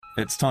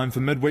It's time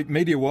for Midweek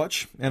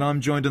Mediawatch, and I'm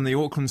joined in the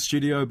Auckland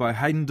studio by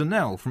Hayden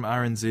Donnell from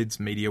RNZ's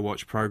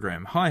Mediawatch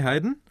program. Hi,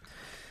 Hayden.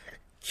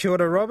 Kia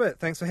ora, Robert.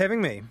 Thanks for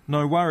having me.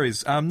 No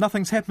worries.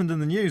 Nothing's happened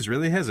in the news,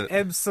 really, has it?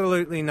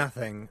 Absolutely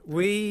nothing.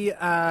 We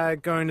are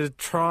going to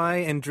try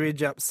and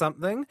dredge up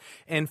something.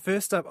 And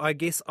first up, I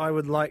guess I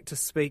would like to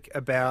speak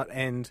about,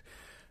 and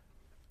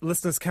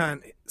listeners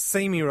can't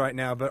see me right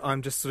now, but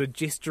I'm just sort of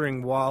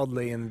gesturing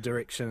wildly in the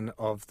direction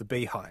of the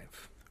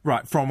Beehive.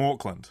 Right, from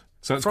Auckland.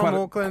 So it's quite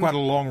a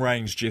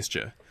long-range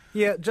gesture.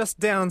 Yeah, just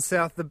down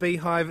south, the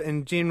Beehive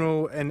in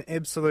general, an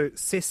absolute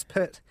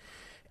cesspit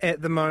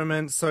at the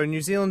moment. So New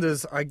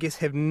Zealanders, I guess,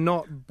 have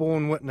not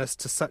borne witness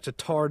to such a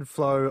torrid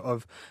flow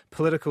of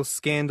political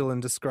scandal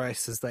and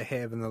disgrace as they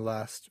have in the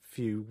last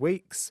few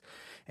weeks.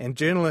 And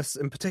journalists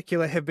in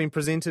particular have been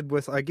presented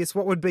with, I guess,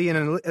 what would be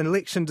an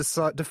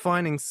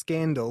election-defining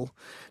scandal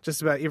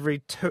just about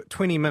every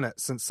 20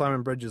 minutes since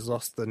Simon Bridges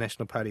lost the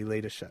National Party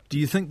leadership. Do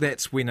you think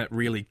that's when it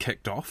really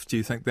kicked off? Do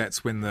you think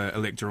that's when the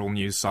electoral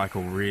news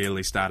cycle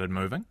really started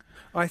moving?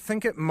 I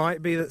think it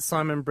might be that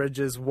Simon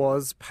Bridges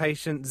was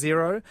patient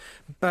zero,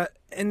 but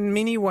in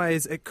many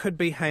ways it could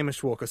be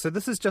Hamish Walker. So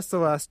this is just the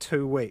last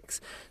 2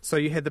 weeks. So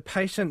you had the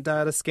patient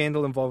data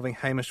scandal involving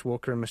Hamish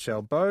Walker and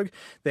Michelle Bogue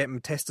that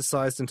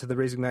metastasised into the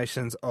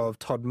resignations of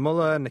Todd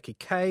Muller, Nikki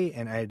Kay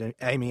and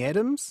Amy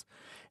Adams.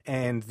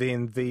 And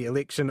then the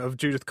election of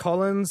Judith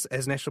Collins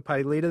as National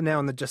Party leader.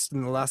 Now, just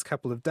in the last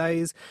couple of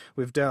days,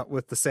 we've dealt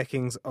with the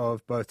sackings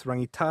of both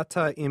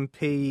Rangitata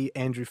MP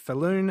Andrew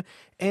Falloon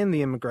and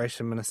the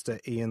Immigration Minister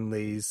Ian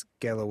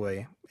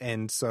Lees-Galloway.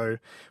 And so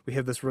we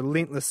have this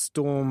relentless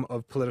storm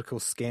of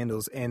political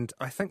scandals. And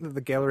I think that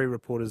the gallery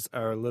reporters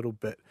are a little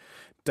bit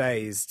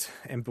dazed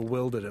and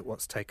bewildered at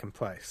what's taken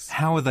place.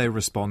 How are they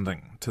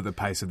responding to the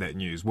pace of that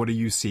news? What are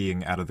you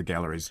seeing out of the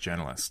gallery's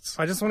journalists?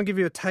 I just want to give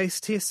you a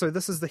taste here. So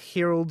this is the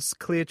Herald's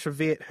Claire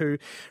Trevette, who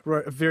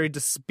wrote a very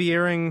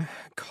despairing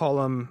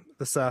column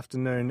this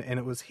afternoon, and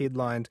it was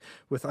headlined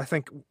with, I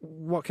think,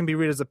 what can be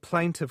read as a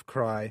plaintive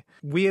cry.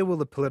 Where will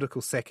the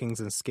political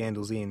sackings and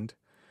scandals end? ?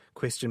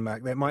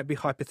 That might be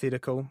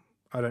hypothetical.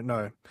 I don't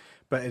know.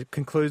 But it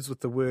concludes with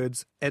the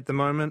words, at the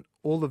moment,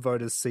 all the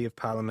voters see of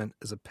Parliament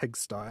is a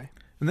pigsty.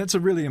 And that's a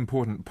really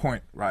important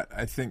point, right?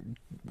 I think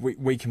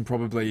we can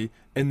probably,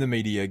 in the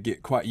media,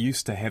 get quite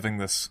used to having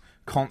this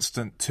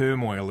constant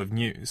turmoil of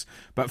news.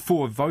 But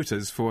for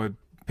voters, for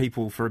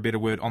people, for a better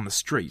word, on the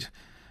street,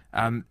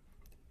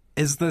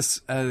 is this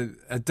a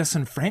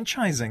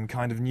disenfranchising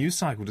kind of news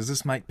cycle? Does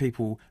this make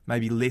people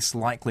maybe less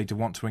likely to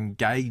want to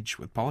engage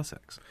with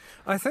politics?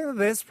 I think that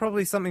that's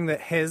probably something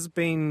that has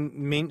been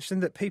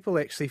mentioned, that people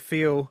actually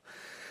feel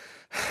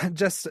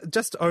just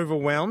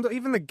overwhelmed.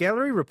 Even the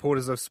gallery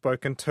reporters I've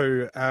spoken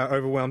to are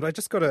overwhelmed. I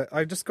just got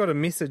a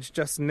message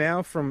just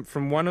now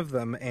from one of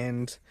them,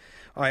 and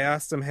I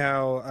asked him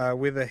how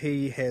whether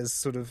he has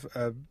sort of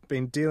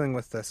been dealing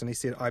with this, and he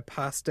said, I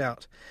passed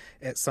out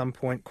at some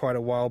point quite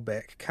a while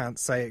back, can't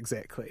say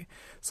exactly.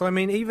 So, I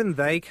mean, even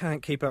they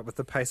can't keep up with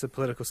the pace of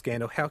political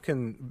scandal. How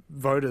can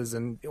voters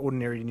and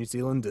ordinary New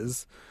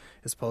Zealanders,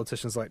 as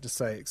politicians like to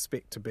say,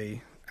 expect to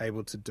be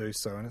able to do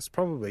so? And it's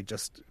probably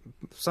just,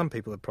 some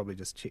people have probably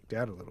just checked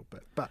out a little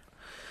bit. But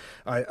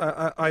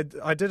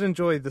I did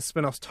enjoy the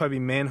spin-off's Toby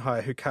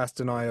Manhire, who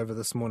cast an eye over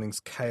this morning's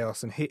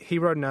chaos, and he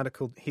wrote an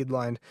article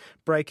headlined,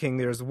 "Breaking,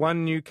 there is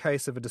one new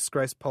case of a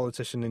disgraced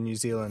politician in New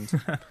Zealand."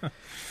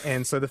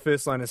 And so the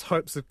first line is,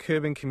 hopes of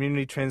curbing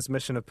community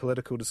transmission of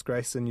political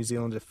disgrace in New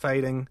Zealand are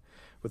fading,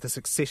 with a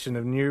succession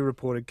of new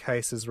reported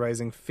cases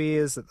raising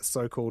fears that the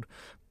so-called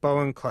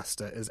Bowen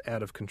cluster is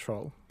out of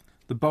control.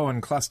 The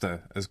Bowen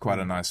cluster is quite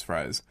a nice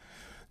phrase.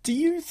 Do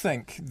you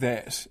think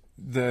that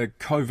the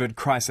COVID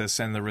crisis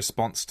and the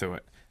response to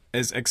it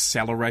is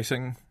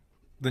accelerating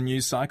the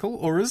news cycle,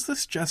 or is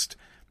this just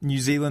New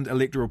Zealand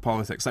electoral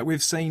politics? Like,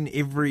 we've seen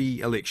every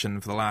election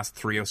for the last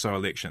 3 or so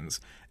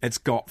elections. It's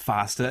got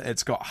faster,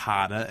 it's got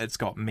harder, it's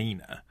got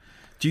meaner.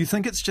 Do you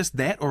think it's just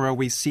that, or are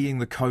we seeing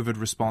the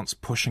COVID response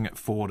pushing it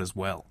forward as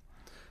well?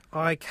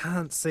 I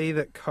can't see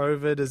that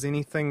COVID has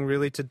anything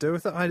really to do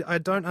with it. I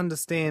don't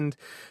understand.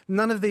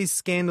 None of these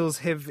scandals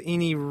have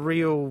any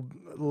real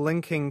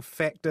linking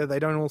factor. They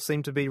don't all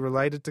seem to be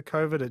related to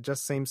COVID. It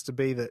just seems to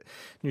be that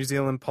New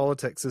Zealand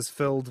politics is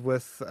filled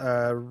with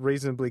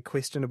reasonably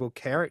questionable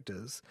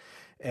characters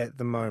at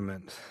the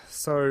moment.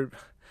 So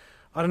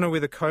I don't know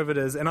whether COVID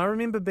is, and I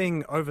remember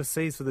being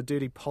overseas for the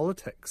Dirty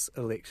Politics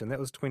election. That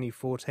was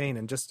 2014,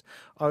 and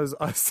I was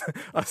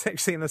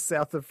actually in the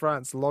south of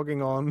France,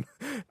 logging on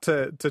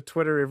to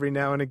Twitter every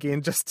now and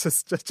again, just to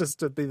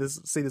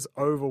see this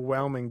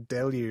overwhelming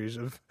deluge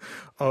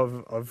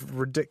of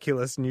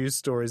ridiculous news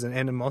stories and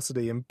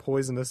animosity and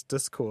poisonous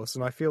discourse.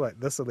 And I feel like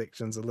this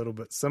election's a little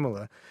bit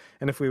similar.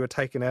 And if we were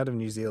taken out of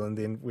New Zealand,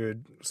 then we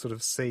would sort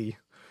of see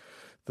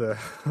the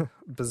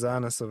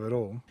bizarreness of it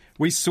all.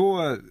 We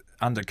saw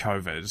under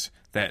COVID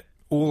that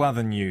all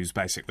other news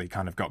basically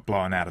kind of got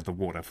blown out of the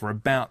water. For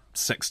about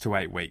 6 to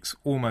 8 weeks,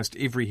 almost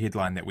every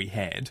headline that we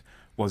had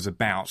was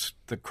about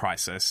the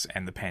crisis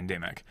and the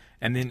pandemic.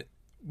 And then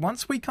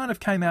once we kind of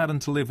came out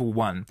into level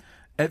 1,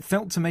 it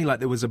felt to me like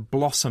there was a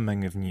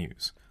blossoming of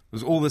news. There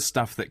was all this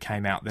stuff that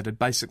came out that had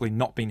basically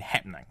not been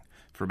happening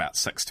for about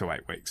 6 to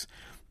 8 weeks.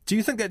 Do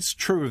you think that's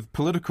true of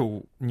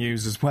political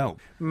news as well?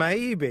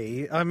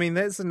 Maybe. I mean,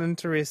 that's an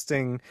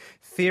interesting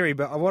theory,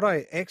 but what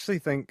I actually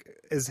think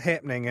is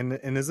happening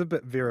and is a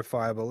bit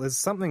verifiable is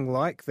something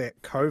like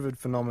that COVID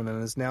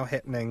phenomenon is now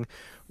happening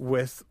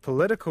with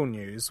political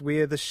news,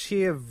 where the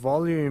sheer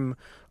volume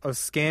of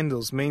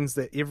scandals means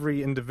that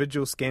every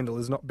individual scandal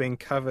is not being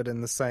covered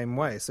in the same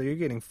way. So you're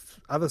getting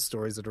other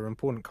stories that are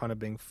important kind of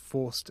being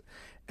forced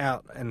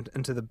out and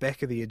into the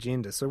back of the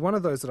agenda. So one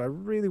of those that I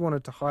really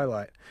wanted to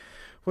highlight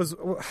was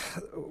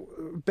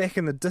back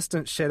in the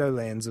distant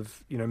shadowlands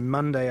of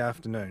Monday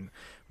afternoon,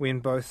 when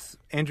both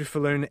Andrew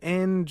Falloon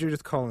and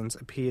Judith Collins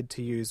appeared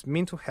to use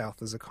mental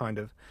health as a kind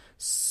of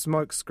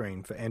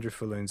smokescreen for Andrew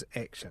Falloon's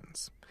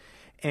actions.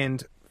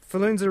 And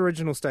Falloon's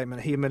original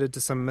statement, he admitted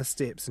to some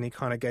missteps, and he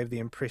kind of gave the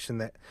impression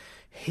that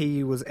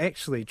he was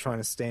actually trying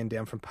to stand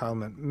down from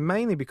Parliament,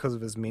 mainly because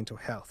of his mental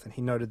health. And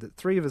he noted that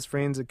 3 of his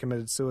friends had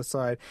committed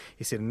suicide.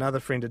 He said another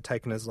friend had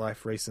taken his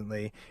life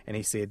recently, and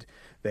he said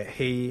that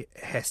he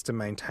has to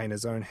maintain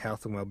his own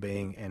health and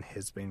well-being and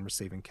has been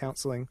receiving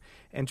counselling.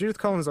 And Judith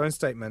Collins' own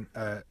statement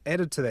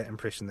added to that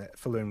impression that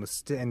Falloon was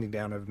standing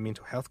down over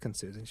mental health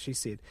concerns. And she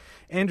said,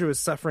 Andrew is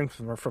suffering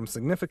from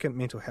significant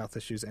mental health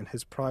issues, and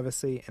his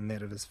privacy and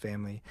that of his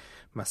family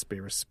must be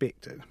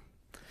respected.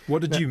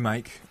 What did you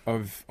make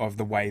of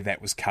the way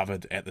that was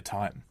covered at the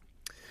time?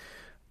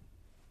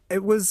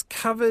 It was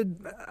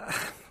covered...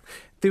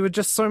 There were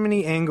just so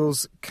many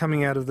angles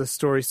coming out of this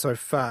story so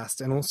fast,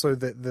 and also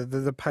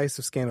the pace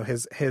of scandal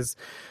has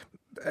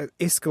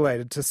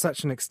escalated to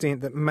such an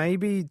extent that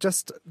maybe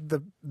just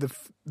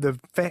the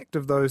fact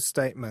of those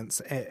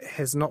statements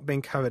has not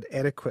been covered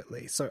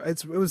adequately. So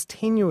it was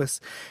tenuous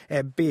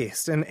at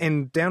best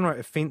and downright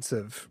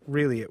offensive,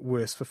 really, at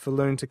worst, for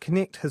Falloon to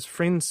connect his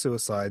friend's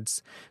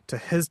suicides to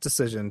his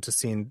decision to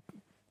send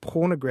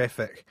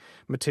pornographic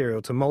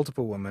material to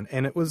multiple women,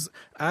 and it was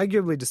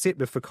arguably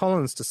deceptive for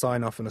Collins to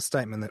sign off on a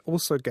statement that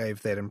also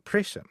gave that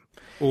impression.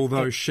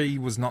 Although she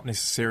was not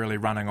necessarily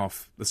running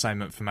off the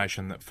same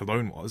information that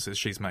Falloon was, as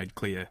she's made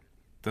clear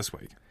this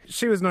week.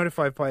 She was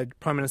notified by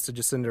Prime Minister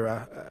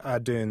Jacinda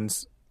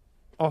Ardern's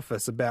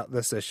office about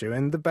this issue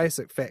and the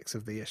basic facts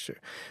of the issue.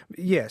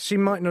 Yeah, she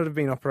might not have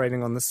been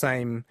operating on the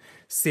same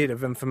set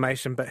of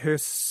information, but her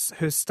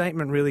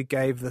statement really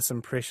gave this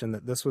impression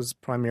that this was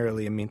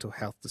primarily a mental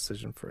health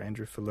decision for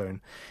Andrew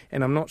Falloon,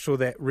 and I'm not sure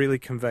that really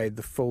conveyed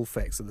the full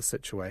facts of the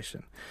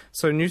situation.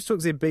 So News Talk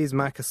ZB's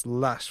Marcus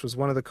Lush was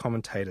one of the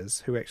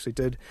commentators who actually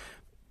did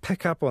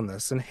pick up on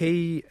this, and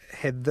he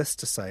had this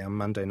to say on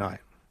Monday night.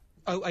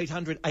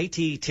 0800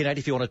 80 1080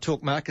 if you want to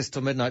talk, Marcus, to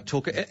Midnight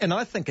Talk. And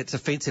I think it's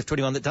offensive to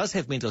anyone that does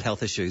have mental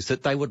health issues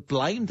that they would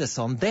blame this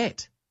on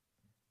that.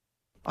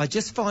 I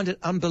just find it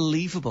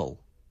unbelievable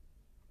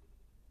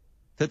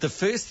that the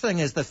first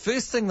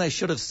thing they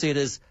should have said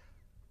is,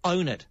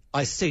 own it.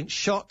 I sent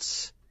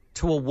shots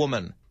to a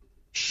woman.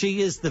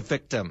 She is the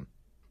victim.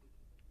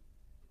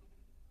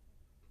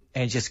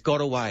 And just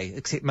got away,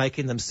 except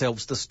making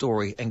themselves the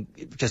story, and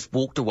just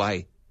walked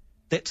away.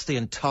 That's the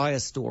entire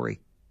story.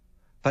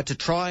 But to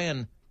try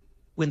and,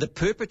 when the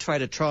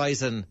perpetrator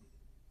tries and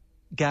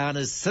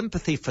garners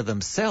sympathy for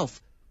themselves,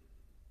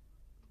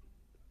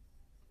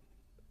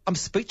 I'm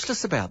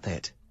speechless about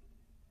that.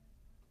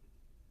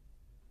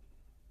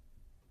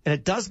 And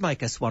it does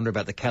make us wonder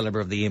about the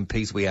calibre of the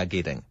MPs we are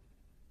getting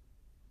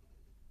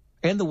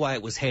and the way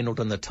it was handled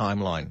in the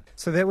timeline.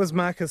 So that was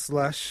Marcus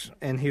Lush,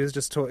 and he was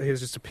just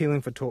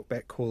appealing for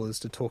talkback callers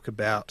to talk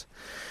about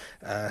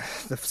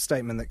the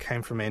statement that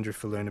came from Andrew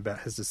Falloon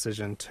about his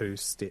decision to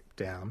step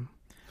down.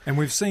 And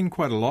we've seen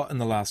quite a lot in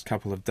the last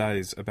couple of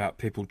days about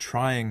people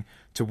trying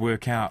to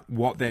work out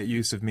what that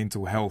use of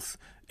mental health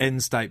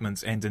in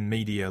statements and in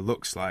media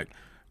looks like.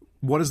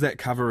 What has that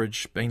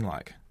coverage been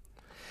like?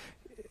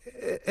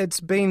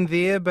 It's been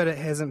there, but it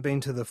hasn't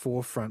been to the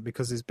forefront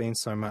because there's been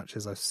so much,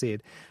 as I've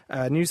said.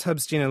 News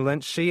Hub's Jenna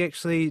Lynch, she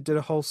actually did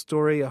a whole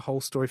story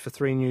for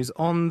 3 News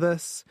on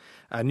this,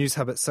 News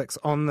Hub at 6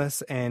 on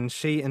this, and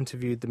she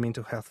interviewed the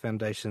Mental Health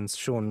Foundation's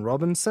Sean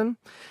Robinson.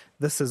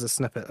 This is a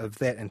snippet of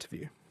that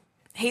interview.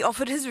 He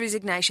offered his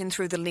resignation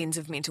through the lens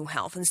of mental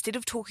health. Instead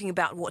of talking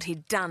about what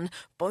he'd done,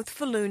 both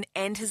Falloon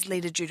and his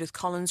leader Judith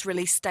Collins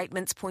released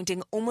statements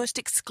pointing almost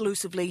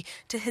exclusively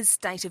to his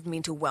state of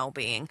mental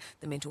well-being.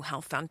 The Mental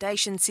Health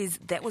Foundation says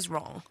that was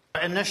wrong.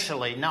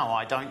 Initially, no,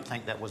 I don't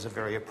think that was a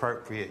very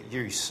appropriate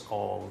use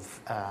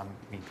of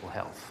mental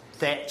health.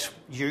 That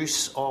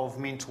use of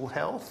mental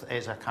health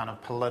as a kind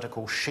of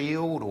political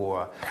shield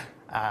or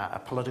a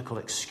political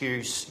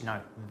excuse,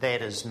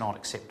 that is not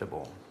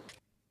acceptable.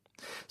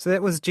 So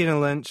that was Jenna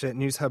Lynch at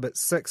News Hub at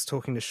 6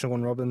 talking to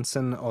Sean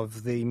Robinson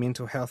of the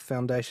Mental Health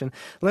Foundation.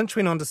 Lynch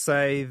went on to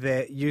say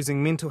that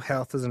using mental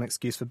health as an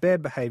excuse for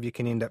bad behaviour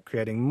can end up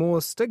creating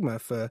more stigma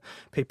for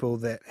people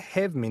that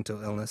have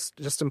mental illness.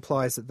 It just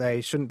implies that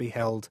they shouldn't be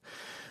held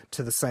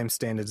to the same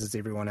standards as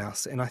everyone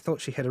else. And I thought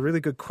she had a really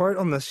good quote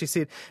on this. She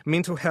said,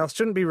 mental health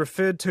shouldn't be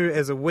referred to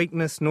as a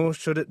weakness, nor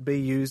should it be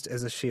used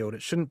as a shield.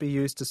 It shouldn't be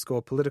used to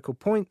score political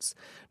points,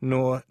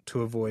 nor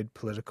to avoid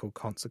political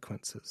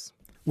consequences.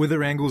 Were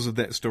there angles of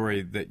that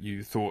story that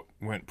you thought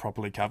weren't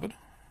properly covered?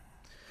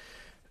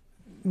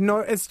 No,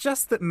 it's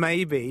just that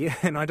maybe,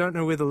 and I don't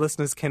know whether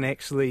listeners can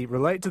actually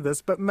relate to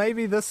this, but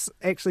maybe this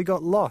actually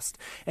got lost.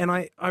 And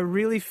I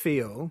really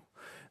feel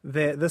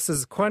that this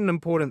is quite an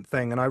important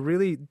thing, and I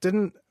really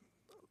didn't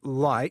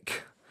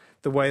like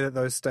the way that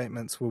those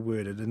statements were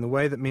worded and the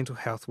way that mental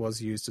health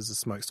was used as a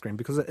smokescreen,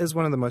 because it is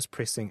one of the most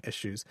pressing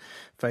issues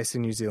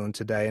facing New Zealand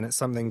today, and it's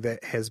something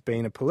that has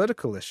been a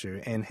political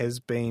issue and has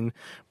been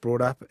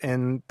brought up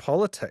in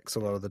politics a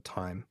lot of the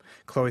time.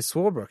 Chloe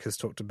Swarbrick has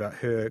talked about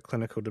her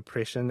clinical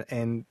depression,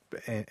 and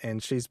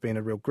she's been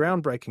a real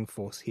groundbreaking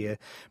force here,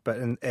 but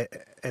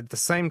at the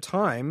same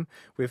time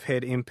we've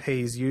had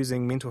MPs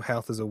using mental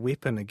health as a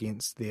weapon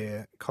against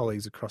their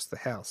colleagues across the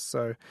House.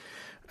 So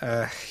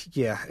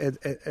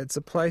it's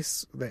a place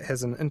that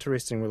has an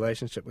interesting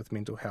relationship with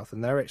mental health,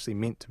 and they're actually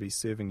meant to be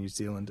serving New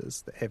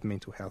Zealanders that have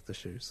mental health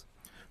issues.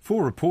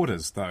 For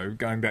reporters, though,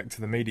 going back to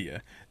the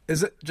media,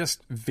 is it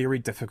just very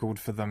difficult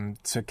for them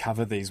to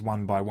cover these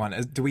one by one?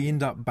 Do we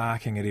end up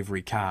barking at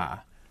every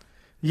car?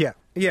 Yeah,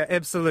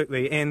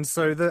 absolutely. And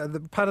so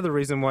the part of the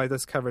reason why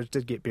this coverage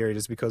did get buried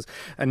is because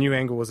a new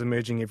angle was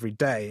emerging every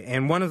day.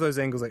 And one of those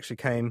angles actually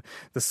came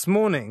this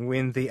morning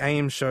when the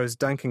AM show's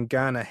Duncan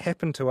Garner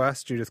happened to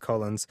ask Judith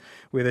Collins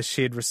whether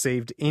she had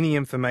received any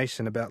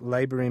information about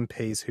Labour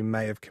MPs who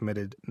may have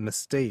committed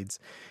misdeeds.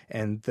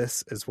 And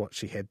this is what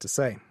she had to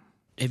say.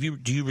 Have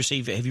you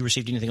received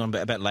anything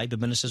about Labour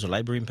ministers or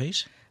Labour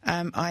MPs?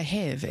 I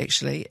have,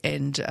 actually,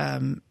 and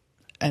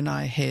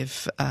I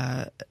have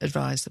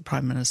advised the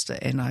Prime Minister,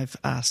 and I've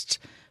asked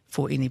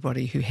for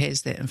anybody who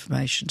has that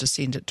information to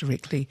send it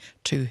directly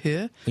to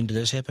her. When did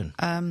this happen?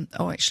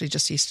 Actually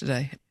just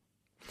yesterday.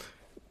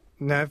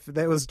 No,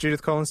 that was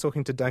Judith Collins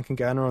talking to Duncan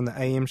Garner on the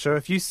AM show.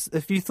 If you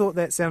thought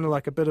that sounded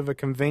like a bit of a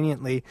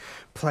conveniently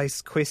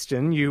placed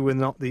question, you were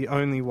not the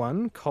only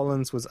one.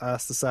 Collins was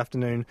asked this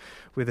afternoon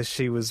whether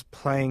she was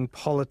playing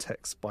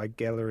politics by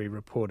gallery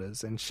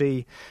reporters, and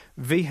she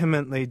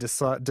vehemently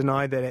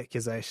denied that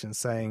accusation,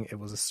 saying it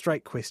was a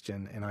straight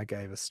question and I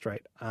gave a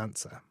straight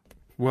answer.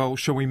 Well,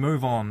 shall we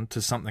move on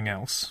to something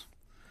else?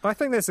 I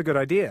think that's a good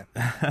idea.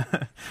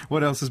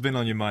 What else has been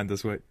on your mind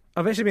this week?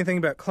 I've actually been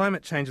thinking about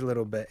climate change a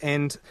little bit,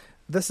 and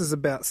this is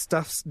about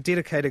Stuff's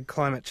dedicated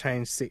climate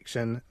change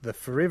section, the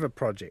Forever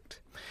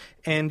Project.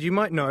 And you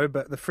might know,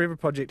 but the Forever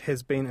Project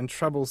has been in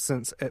trouble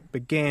since it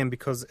began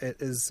because it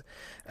is...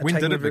 When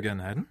did it begin,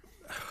 Hayden?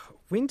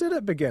 When did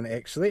it begin,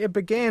 actually? It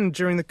began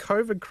during the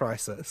COVID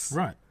crisis.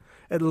 Right.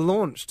 It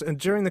launched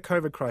during the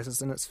COVID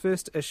crisis, and its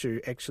first issue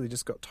actually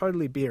just got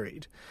totally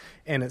buried,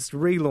 and it's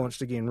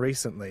relaunched again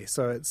recently.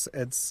 So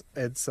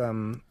it's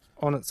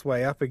on its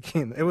way up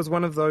again. It was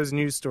one of those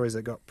news stories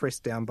that got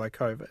pressed down by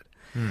COVID.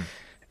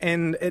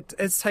 And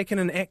it's taken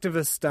an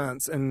activist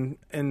stance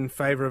in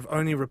favour of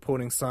only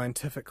reporting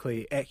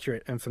scientifically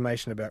accurate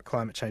information about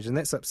climate change, and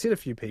that's upset a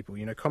few people.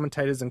 You know,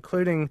 commentators,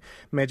 including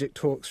Magic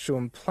Talk's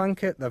Sean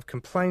Plunkett, they've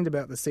complained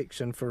about the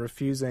section for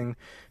refusing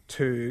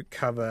to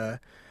cover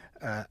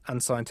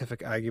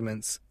unscientific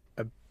arguments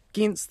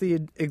against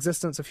the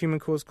existence of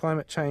human-caused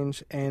climate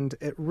change, and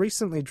it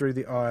recently drew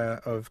the ire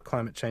of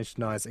climate change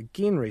deniers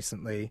again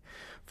recently,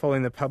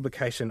 following the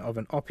publication of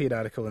an op-ed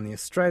article in The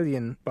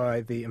Australian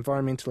by the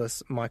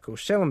environmentalist Michael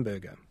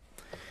Schellenberger.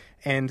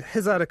 And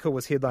his article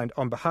was headlined,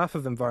 "On behalf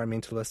of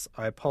environmentalists,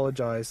 I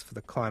apologise for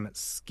the climate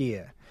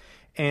scare."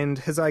 And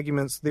his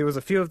arguments, there was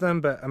a few of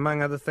them, but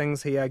among other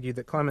things, he argued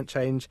that climate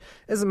change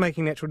isn't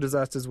making natural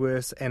disasters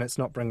worse, and it's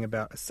not bringing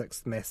about a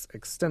sixth mass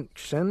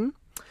extinction.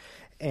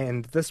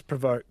 And this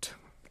provoked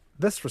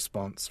this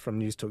response from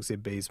News Talk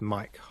ZB's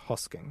Mike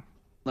Hosking.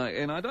 No,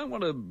 and I don't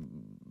want to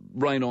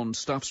rain on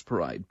Stuff's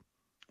parade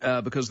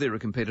because they're a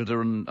competitor,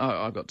 and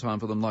I've got time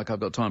for them like I've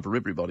got time for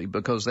everybody,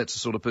 because that's the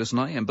sort of person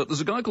I am. But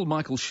there's a guy called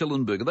Michael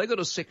Schellenberger. They got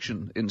a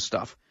section in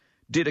Stuff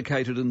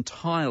dedicated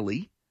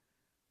entirely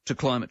to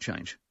climate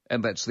change.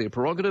 And that's their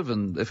prerogative,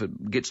 and if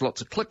it gets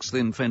lots of clicks,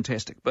 then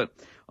fantastic. But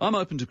I'm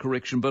open to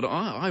correction, but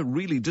I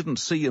really didn't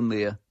see in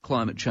their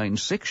climate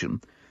change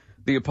section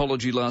the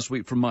apology last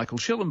week from Michael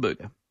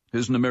Schellenberger,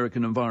 who's an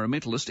American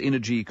environmentalist,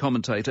 energy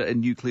commentator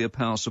and nuclear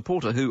power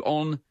supporter, who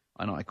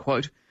and I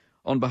quote,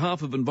 "On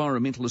behalf of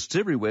environmentalists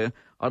everywhere,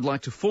 I'd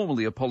like to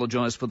formally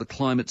apologise for the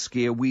climate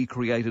scare we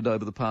created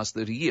over the past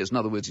 30 years. In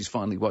other words, he's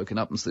finally woken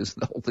up and says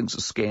the whole thing's a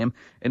scam,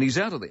 and he's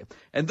out of there.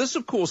 And this,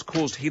 of course,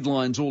 caused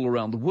headlines all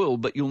around the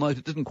world, but you'll note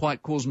it didn't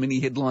quite cause many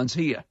headlines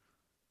here.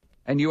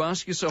 And you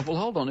ask yourself, well,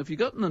 hold on, if you've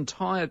got an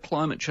entire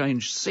climate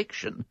change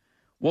section,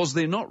 was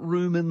there not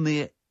room in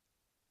there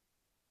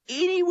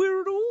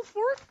anywhere at all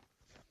for it?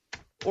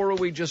 or are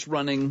we just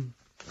running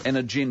an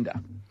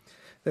agenda?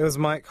 There was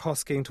Mike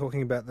Hosking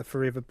talking about the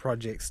Forever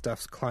Project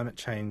Stuff's climate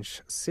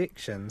change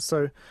section.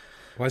 So,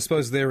 well, I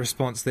suppose their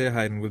response there,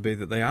 Hayden, would be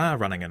that they are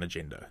running an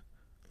agenda.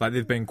 Like,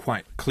 they've been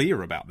quite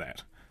clear about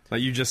that.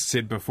 Like you just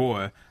said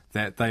before,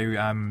 that they,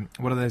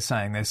 what are they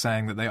saying? They're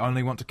saying that they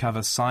only want to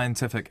cover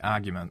scientific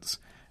arguments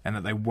and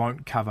that they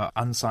won't cover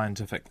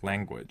unscientific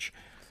language.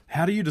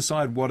 How do you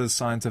decide what is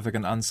scientific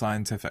and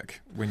unscientific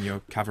when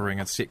you're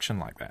covering a section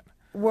like that?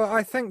 Well,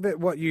 I think that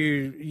what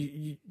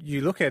you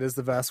look at is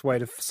the vast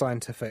weight of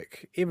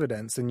scientific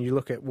evidence, and you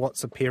look at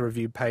what's a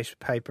peer-reviewed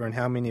paper and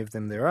how many of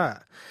them there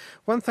are.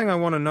 One thing I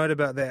want to note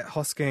about that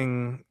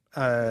Hosking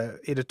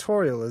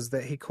editorial is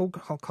that he called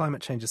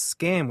climate change a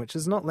scam, which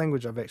is not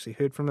language I've actually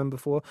heard from him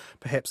before.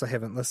 Perhaps I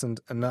haven't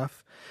listened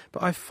enough.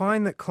 But I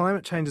find that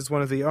climate change is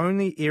one of the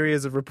only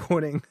areas of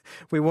reporting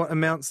where what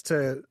amounts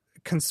to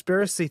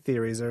conspiracy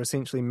theories are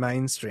essentially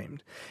mainstreamed.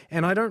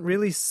 And I don't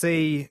really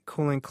see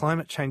calling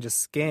climate change a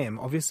scam,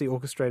 obviously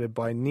orchestrated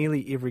by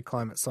nearly every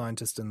climate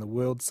scientist in the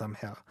world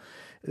somehow,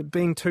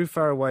 being too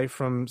far away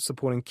from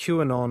supporting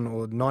QAnon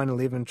or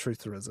 9/11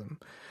 trutherism.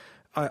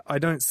 I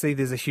don't see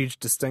there's a huge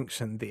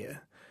distinction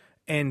there.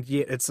 And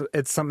yet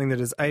it's something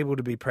that is able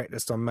to be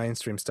practiced on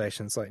mainstream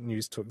stations like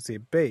News Talk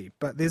ZB.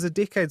 But there's a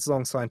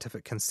decades-long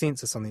scientific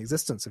consensus on the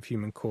existence of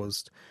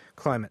human-caused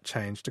climate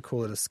change. To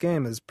call it a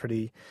scam is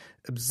pretty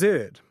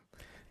absurd.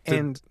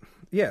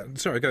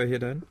 Sorry, go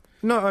ahead, Ed.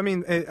 No, I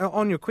mean,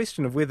 on your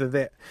question of whether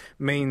that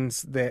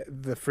means that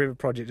the Forever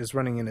Project is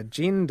running an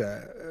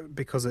agenda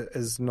because it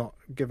is not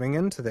giving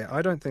in to that,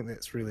 I don't think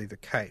that's really the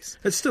case.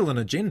 It's still an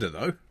agenda,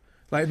 though.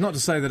 Like, not to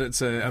say that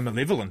it's a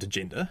malevolent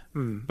agenda,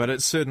 but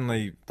it's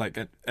certainly, like,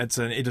 it's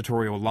an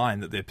editorial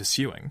line that they're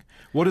pursuing.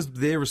 What has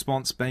their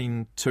response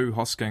been to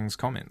Hosking's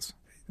comments?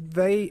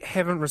 They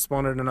haven't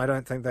responded, and I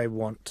don't think they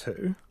want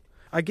to.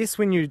 I guess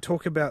when you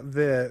talk about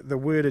the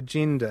word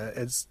agenda,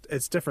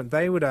 it's different.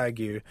 They would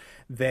argue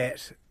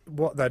that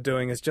what they're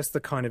doing is just the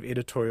kind of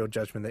editorial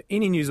judgment that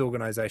any news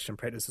organisation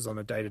practices on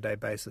a day-to-day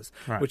basis,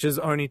 right, which is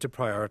only to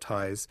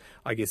prioritise,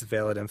 I guess,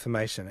 valid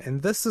information.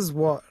 And this is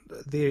what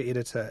their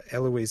editor,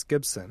 Eloise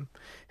Gibson,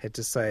 had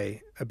to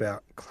say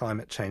about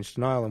climate change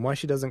denial and why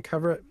she doesn't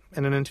cover it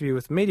in an interview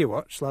with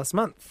Mediawatch last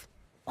month.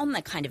 On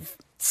the kind of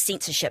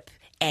censorship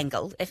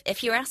angle,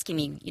 if you're asking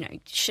me,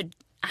 should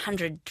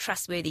 100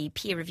 trustworthy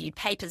peer-reviewed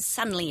papers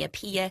suddenly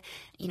appear,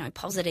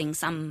 positing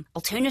some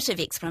alternative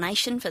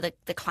explanation for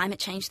the climate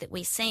change that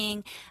we're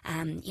seeing?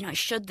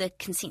 Should the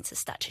consensus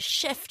start to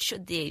shift?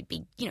 Should there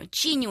be,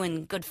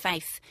 genuine good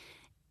faith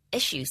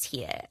issues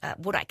here?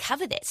 Would I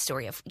cover that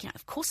story? Of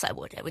course I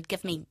would. It would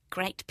give me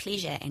great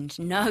pleasure and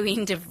no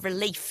end of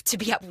relief to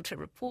be able to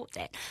report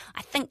that.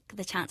 I think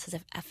the chances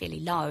are fairly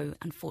low,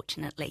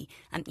 unfortunately,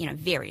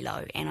 very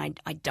low. And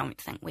I don't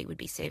think we would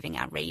be serving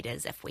our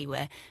readers if we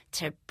were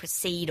to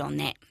proceed on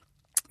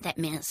that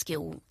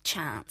minuscule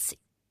chance.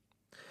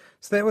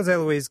 So that was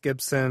Eloise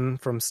Gibson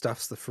from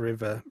Stuff's The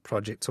Forever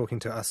Project talking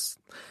to us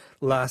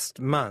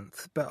last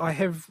month. But I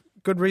have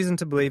good reason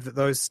to believe that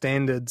those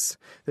standards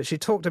that she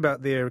talked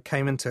about there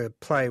came into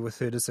play with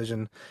her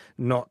decision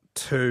not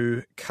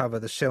to cover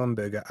the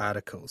Schellenberger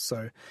article.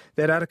 So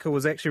that article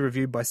was actually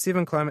reviewed by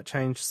 7 climate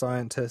change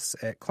scientists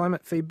at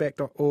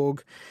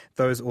climatefeedback.org.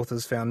 Those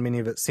authors found many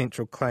of its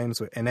central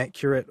claims were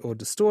inaccurate or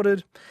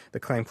distorted. The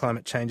claim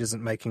climate change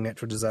isn't making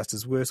natural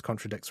disasters worse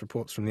contradicts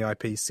reports from the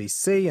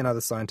IPCC and other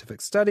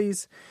scientific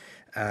studies.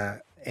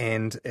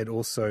 And it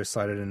also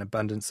cited an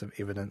abundance of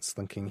evidence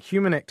linking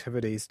human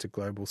activities to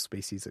global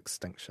species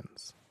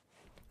extinctions.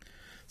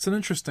 It's an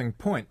interesting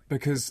point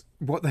because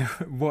what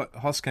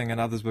Hosking and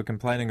others were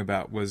complaining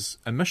about was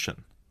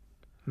omission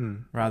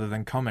rather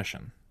than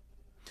commission.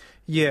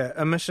 Yeah,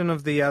 omission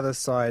of the other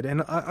side.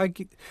 And I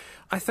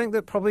think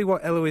that probably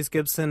what Eloise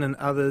Gibson and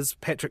others,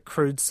 Patrick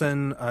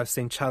Crudeson, I've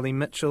seen Charlie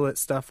Mitchell at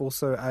Stuff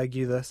also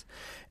argue this,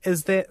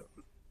 is that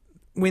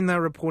when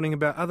they're reporting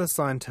about other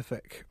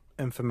scientific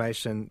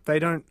information, they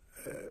don't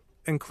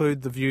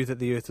include the view that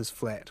the Earth is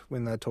flat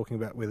when they're talking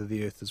about whether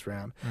the Earth is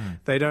round.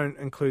 They don't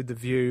include the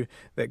view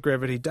that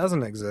gravity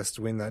doesn't exist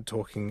when they're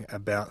talking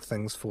about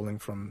things falling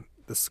from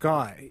the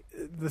sky.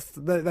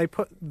 They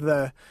put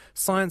the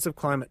science of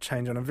climate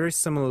change on a very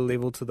similar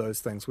level to those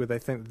things, where they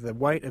think that the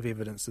weight of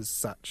evidence is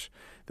such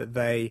that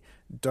they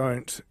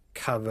don't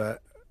cover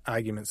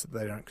arguments that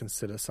they don't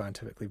consider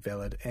scientifically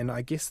valid. And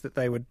I guess that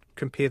they would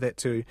compare that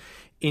to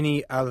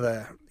any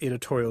other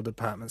editorial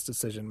department's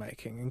decision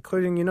making,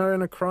 including, in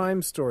a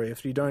crime story,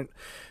 if you don't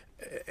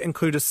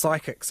include a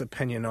psychic's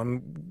opinion on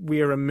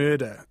where a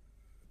murder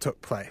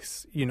took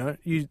place,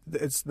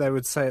 they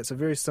would say it's a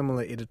very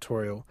similar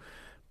editorial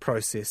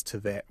process to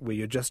that, where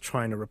you're just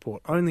trying to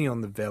report only on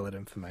the valid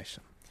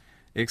information.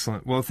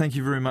 Excellent. Well, thank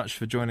you very much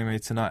for joining me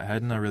tonight,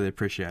 Hayden. I really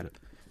appreciate it.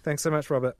 Thanks so much, Robert.